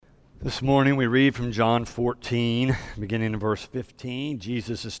This morning we read from John 14, beginning in verse 15.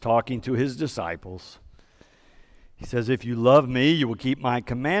 Jesus is talking to his disciples. He says, "If you love me, you will keep my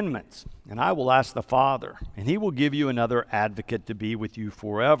commandments, and I will ask the Father, and he will give you another advocate to be with you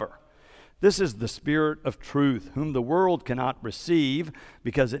forever. This is the Spirit of truth, whom the world cannot receive,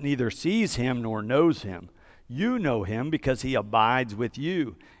 because it neither sees him nor knows him. You know him because he abides with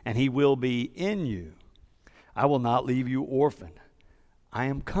you, and he will be in you. I will not leave you orphaned. I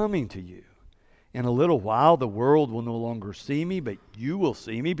am coming to you. In a little while the world will no longer see me, but you will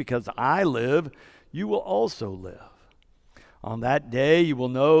see me. Because I live, you will also live. On that day you will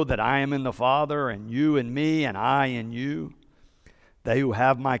know that I am in the Father, and you in me, and I in you. They who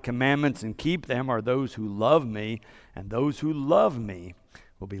have my commandments and keep them are those who love me, and those who love me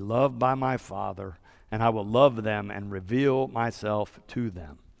will be loved by my Father, and I will love them and reveal myself to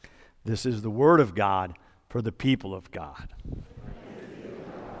them." This is the word of God for the people of God.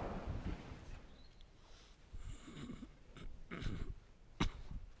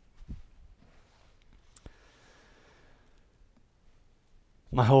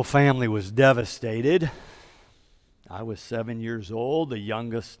 My whole family was devastated. I was 7 years old, the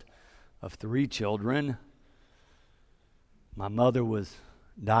youngest of 3 children. My mother was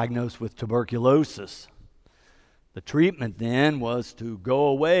diagnosed with tuberculosis. The treatment then was to go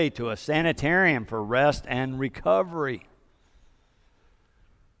away to a sanitarium for rest and recovery.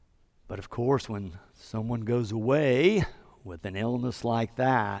 But of course, when someone goes away with an illness like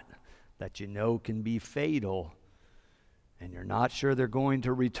that you know can be fatal, and you're not sure they're going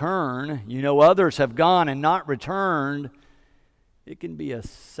to return, you know others have gone and not returned, it can be a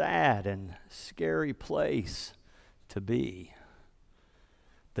sad and scary place to be.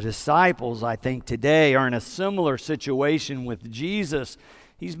 The disciples, I think, today are in a similar situation with Jesus.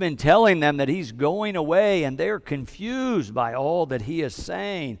 He's been telling them that he's going away, and they're confused by all that he is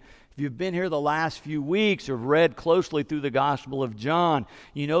saying. If you've been here the last few weeks or read closely through the Gospel of John,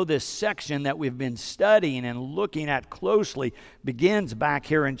 you know this section that we've been studying and looking at closely begins back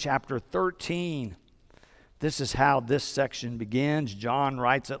here in chapter 13. This is how this section begins. John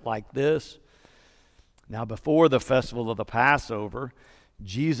writes it like this: "Now before the festival of the Passover,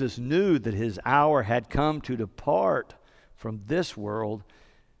 Jesus knew that his hour had come to depart from this world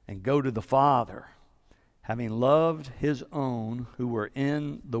and go to the Father. Having loved his own who were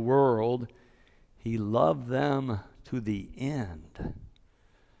in the world, he loved them to the end."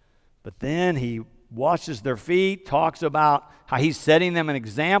 But then he washes their feet, talks about how he's setting them an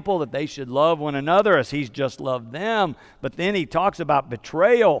example that they should love one another as he's just loved them. But then he talks about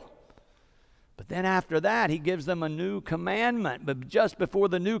betrayal. But then after that, he gives them a new commandment. But just before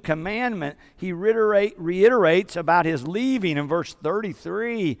the new commandment, he reiterates about his leaving. In verse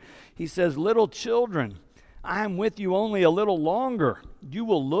 33, he says, "Little children, I am with you only a little longer. You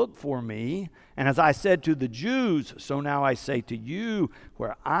will look for me. And as I said to the Jews, so now I say to you,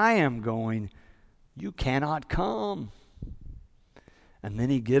 where I am going, you cannot come." And then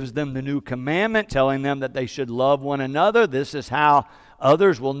he gives them the new commandment, telling them that they should love one another. This is how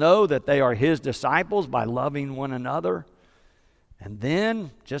others will know that they are his disciples, by loving one another. And then,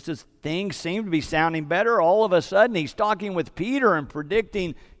 just as things seem to be sounding better, all of a sudden he's talking with Peter and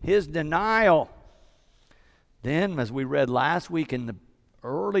predicting his denial. Then, as we read last week in the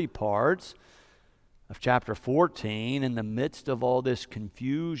early parts of chapter 14, in the midst of all this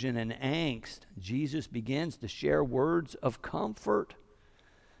confusion and angst, Jesus begins to share words of comfort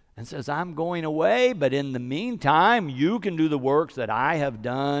and says, "I'm going away, but in the meantime, you can do the works that I have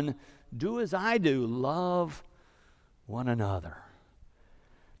done. Do as I do. Love one another."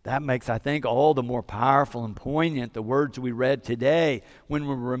 That makes, I think, all the more powerful and poignant the words we read today when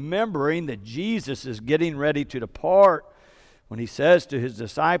we're remembering that Jesus is getting ready to depart, when he says to his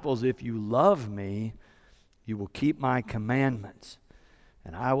disciples, "If you love me, you will keep my commandments,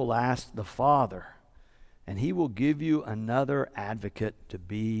 and I will ask the Father, and he will give you another advocate to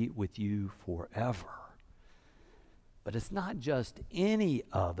be with you forever." But it's not just any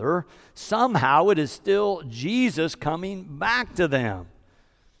other. Somehow it is still Jesus coming back to them.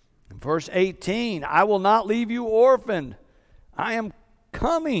 In verse 18, "I will not leave you orphaned. I am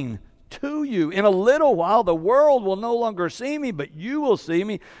coming to you. In a little while the world will no longer see me, but you will see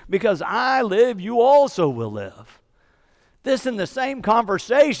me. Because I live, you also will live." This in the same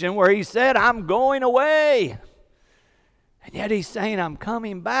conversation where he said, "I'm going away." And yet he's saying, "I'm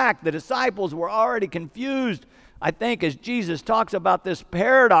coming back." The disciples were already confused. I think as Jesus talks about this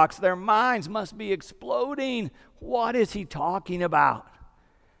paradox, their minds must be exploding. What is he talking about?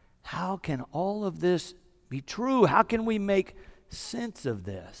 How can all of this be true? How can we make sense of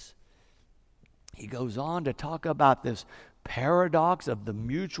this? He goes on to talk about this paradox of the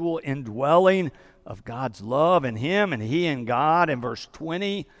mutual indwelling of God's love in him and he in God. In verse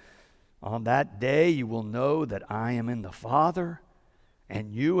 20, on that day you will know that I am in the Father,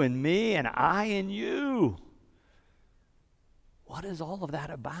 and you in me, and I in you. What is all of that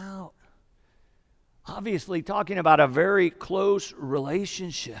about? Obviously, talking about a very close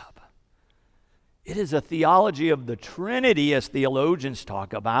relationship. It is a theology of the Trinity, as theologians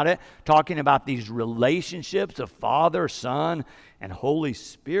talk about it, talking about these relationships of Father, Son, and Holy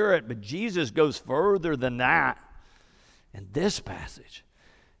Spirit. But Jesus goes further than that. In this passage,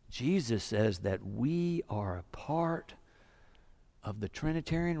 Jesus says that we are a part of the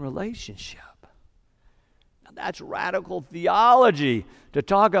Trinitarian relationship. Now, that's radical theology, to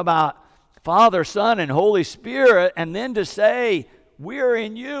talk about Father, Son, and Holy Spirit, and then to say, we're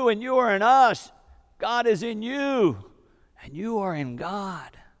in you and you are in us. God is in you and you are in God.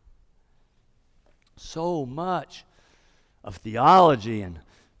 So much of theology and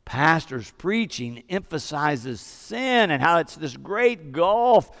pastors' preaching emphasizes sin and how it's this great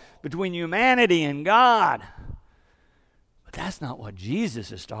gulf between humanity and God. But that's not what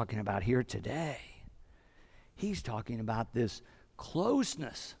Jesus is talking about here today. He's talking about this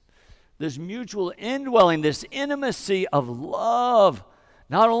closeness, this mutual indwelling, this intimacy of love,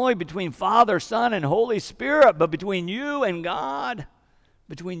 not only between Father, Son, and Holy Spirit, but between you and God,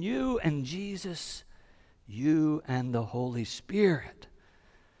 between you and Jesus, you and the Holy Spirit.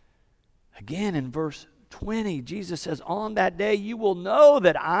 Again, in verse 20, Jesus says, on that day you will know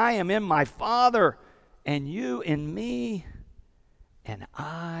that I am in my Father, and you in me, and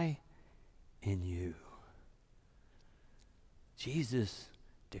I in you. Jesus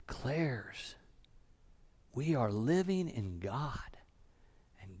declares we are living in God,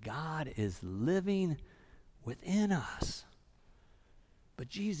 and God is living within us. But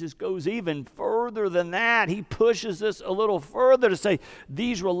Jesus goes even further than that. He pushes this a little further to say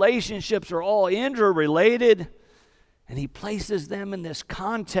these relationships are all interrelated, and he places them in this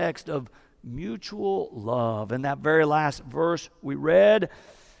context of mutual love. In that very last verse we read,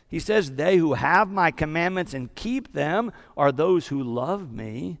 he says, they who have my commandments and keep them are those who love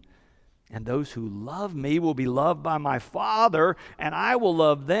me, and those who love me will be loved by my Father, and I will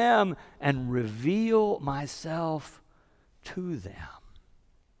love them and reveal myself to them.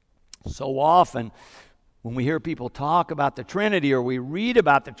 So often, when we hear people talk about the Trinity or we read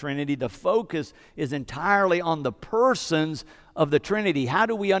about the Trinity, the focus is entirely on the persons of the Trinity. How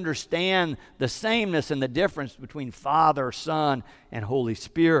do we understand the sameness and the difference between Father, Son, and Holy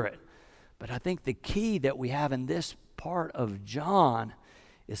Spirit? But I think the key that we have in this part of John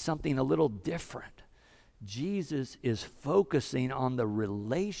is something a little different. Jesus is focusing on the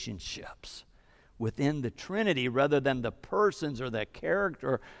relationships within the Trinity rather than the persons or the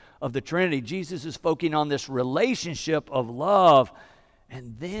character of the Trinity. Jesus is focusing on this relationship of love.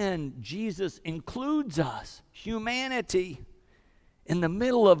 And then Jesus includes us, humanity, in the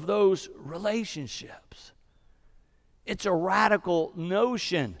middle of those relationships. It's a radical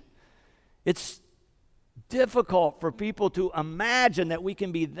notion. It's difficult for people to imagine that we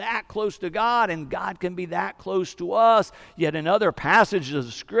can be that close to God and God can be that close to us. Yet in other passages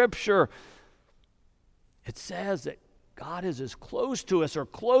of Scripture, it says that God is as close to us or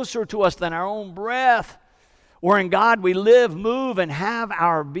closer to us than our own breath. Or in God we live, move, and have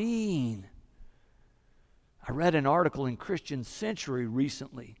our being. I read an article in Christian Century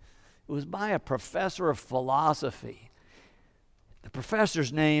recently. It was by a professor of philosophy. The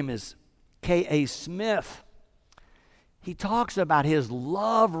professor's name is K.A. Smith. He talks about his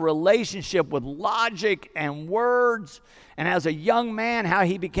love relationship with logic and words, and as a young man, how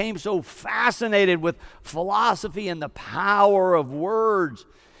he became so fascinated with philosophy and the power of words.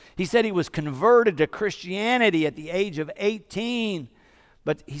 He said he was converted to Christianity at the age of 18,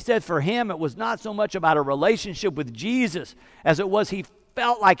 but he said for him it was not so much about a relationship with Jesus as it was he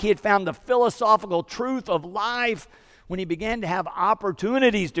felt like he had found the philosophical truth of life when he began to have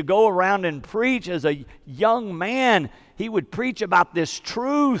opportunities to go around and preach. As a young man, he would preach about this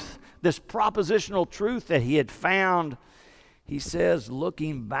truth, this propositional truth that he had found. He says,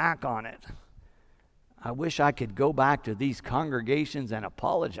 looking back on it, I wish I could go back to these congregations and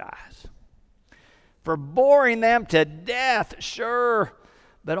apologize for boring them to death, sure,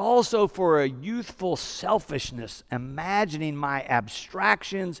 but also for a youthful selfishness, imagining my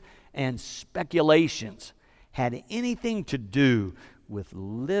abstractions and speculations had anything to do with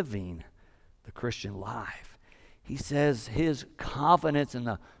living the Christian life. He says his confidence in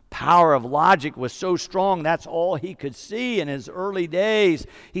the power of logic was so strong, that's all he could see in his early days.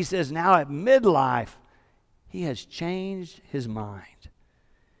 He says now at midlife, he has changed his mind.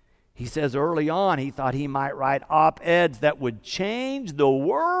 He says early on he thought he might write op-eds that would change the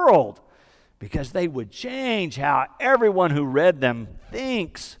world because they would change how everyone who read them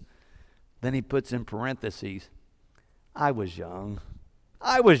thinks. Then he puts in parentheses, I was young.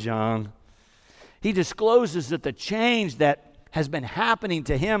 He discloses that the change that has been happening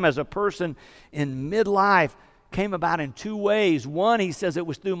to him as a person in midlife came about in two ways. One, he says it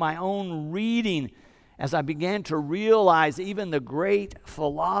was through my own reading as I began to realize even the great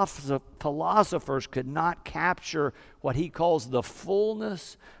philosophers could not capture what he calls the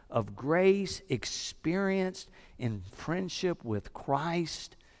fullness of grace experienced in friendship with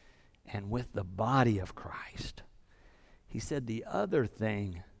Christ and with the body of Christ. He said the other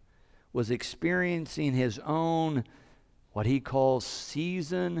thing was experiencing his own, what he calls,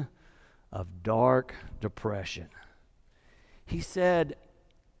 season of dark depression. He said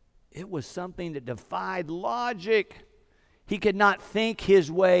it was something that defied logic. He could not think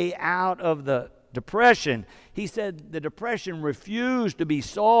his way out of the depression. He said the depression refused to be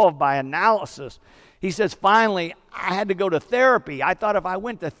solved by analysis. He says, finally, I had to go to therapy. I thought if I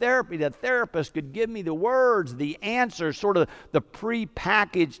went to therapy, the therapist could give me the words, the answer, sort of the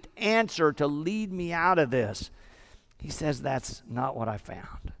pre-packaged answer to lead me out of this. He says that's not what I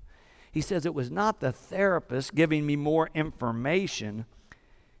found. He says it was not the therapist giving me more information.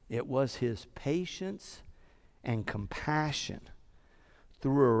 It was his patience and compassion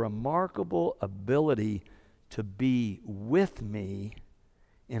through a remarkable ability to be with me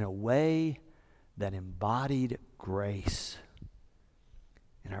in a way that embodied grace.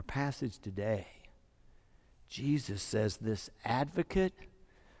 In our passage today, Jesus says this advocate,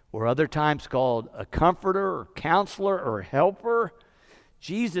 or other times called a comforter or counselor or helper,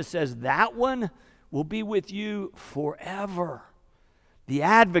 Jesus says that one will be with you forever. The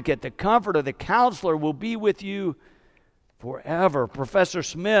advocate, the comforter, the counselor will be with you forever. Professor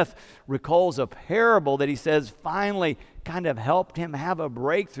Smith recalls a parable that he says finally kind of helped him have a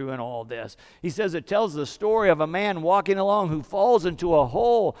breakthrough in all this. He says it tells the story of a man walking along who falls into a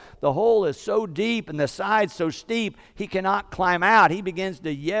hole. The hole is so deep and the sides so steep he cannot climb out. He begins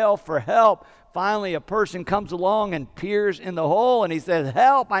to yell for help. Finally, a person comes along and peers in the hole and he says,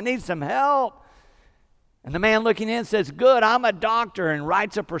 "Help, I need some help." And the man looking in says, "Good, I'm a doctor," and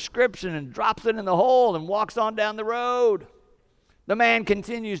writes a prescription and drops it in the hole and walks on down the road. The man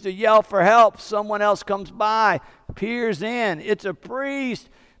continues to yell for help. Someone else comes by, peers in. It's a priest.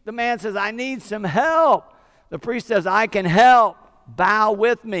 The man says, "I need some help." The priest says, "I can help." Bow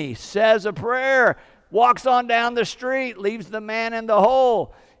with me, says a prayer, walks on down the street, leaves the man in the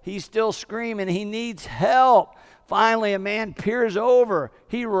hole. He's still screaming. He needs help. Finally, a man peers over.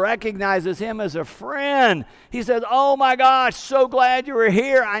 He recognizes him as a friend. He says, "Oh my gosh, so glad you were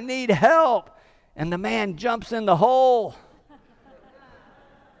here. I need help." And the man jumps in the hole.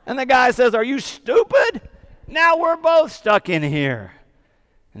 And the guy says, "Are you stupid? Now we're both stuck in here."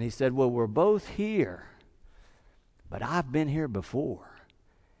 And he said, "Well, we're both here, but I've been here before,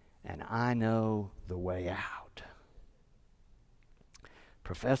 and I know the way out."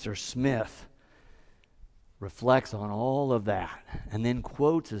 Professor Smith reflects on all of that and then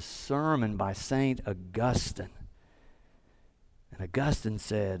quotes a sermon by St. Augustine. And Augustine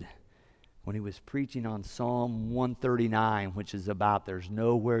said, when he was preaching on Psalm 139, which is about there's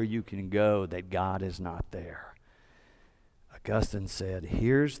nowhere you can go that God is not there, Augustine said,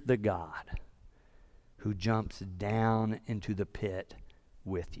 "Here's the God who jumps down into the pit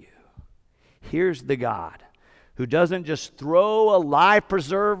with you. Here's the God who doesn't just throw a life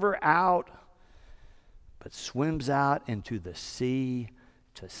preserver out, but swims out into the sea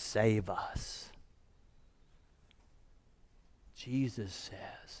to save us." Jesus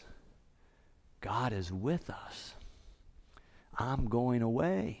says, God is with us. I'm going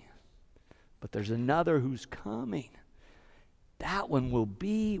away, but there's another who's coming. That one will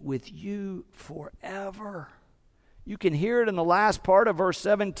be with you forever. You can hear it in the last part of verse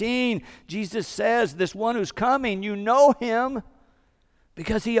 17. Jesus says, this one who's coming, you know him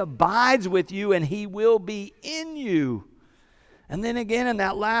because he abides with you and he will be in you. And then again in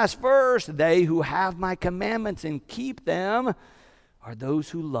that last verse, they who have my commandments and keep them are those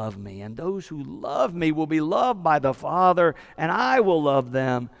who love me. And those who love me will be loved by the Father, and I will love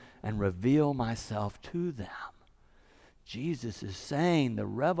them and reveal myself to them. Jesus is saying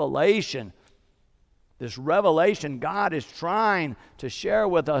this revelation God is trying to share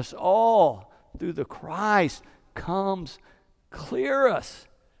with us all through the Christ comes clearest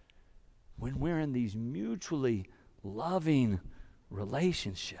when we're in these mutually loving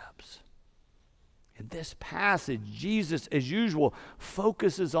relationships. In this passage, Jesus, as usual,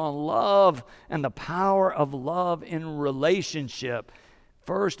 focuses on love and the power of love in relationship.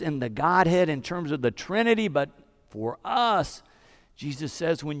 first in the Godhead in terms of the Trinity, but for us, Jesus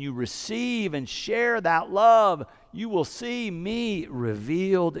says, when you receive and share that love, you will see me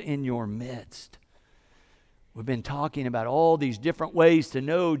revealed in your midst. We've been talking about all these different ways to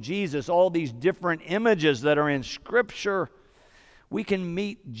know Jesus, all these different images that are in Scripture. We can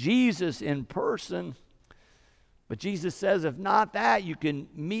meet Jesus in person, but Jesus says, if not that, you can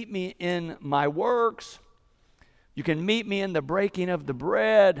meet me in my works. You can meet me in the breaking of the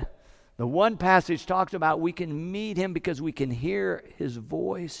bread. The one passage talks about we can meet him because we can hear his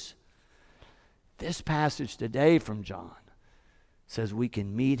voice. This passage today from John says we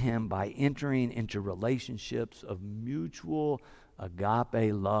can meet him by entering into relationships of mutual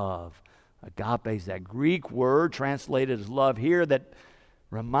agape love. Agape is that Greek word translated as love here that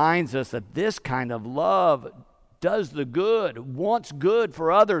reminds us that this kind of love does the good, wants good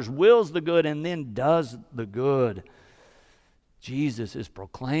for others, wills the good, and then does the good. Jesus is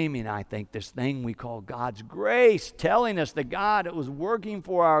proclaiming, I think, this thing we call God's grace, telling us that God was working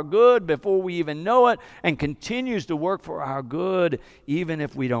for our good before we even know it and continues to work for our good even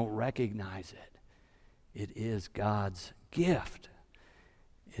if we don't recognize it. It is God's gift.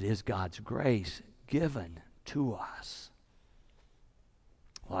 It is God's grace given to us.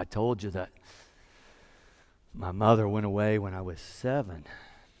 Well, I told you that my mother went away when I was 7.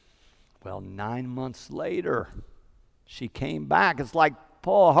 Well, 9 months later, she came back. It's like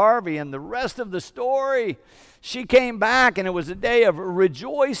Paul Harvey and the rest of the story. She came back, and it was a day of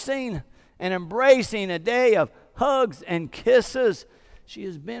rejoicing and embracing, a day of hugs and kisses. She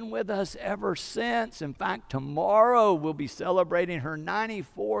has been with us ever since. In fact, tomorrow we'll be celebrating her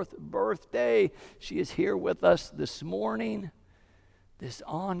 94th birthday. She is here with us this morning. This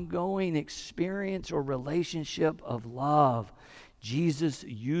ongoing experience or relationship of love. Jesus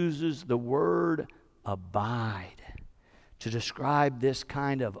uses the word abide to describe this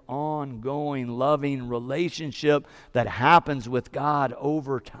kind of ongoing, loving relationship that happens with God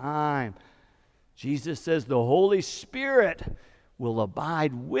over time. Jesus says the Holy Spirit will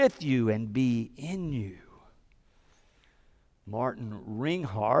abide with you and be in you. Martin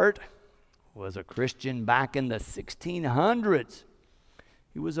Ringhart was a Christian back in the 1600s.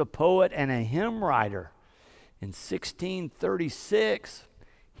 He was a poet and a hymn writer. In 1636,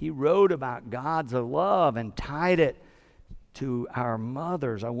 he wrote about God's love and tied it to our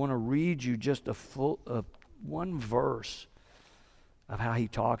mothers. I want to read you just one verse of how he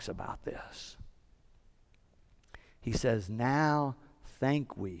talks about this. He says, "Now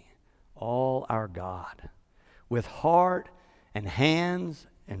thank we all our God with heart and hands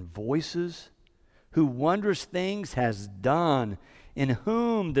and voices, who wondrous things has done, in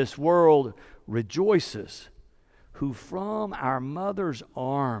whom this world rejoices, who from our mother's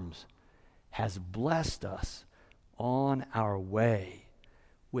arms has blessed us on our way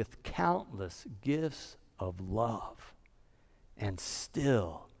with countless gifts of love, and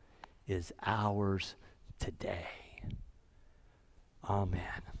still is ours today."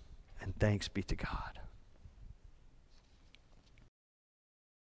 Amen. And thanks be to God.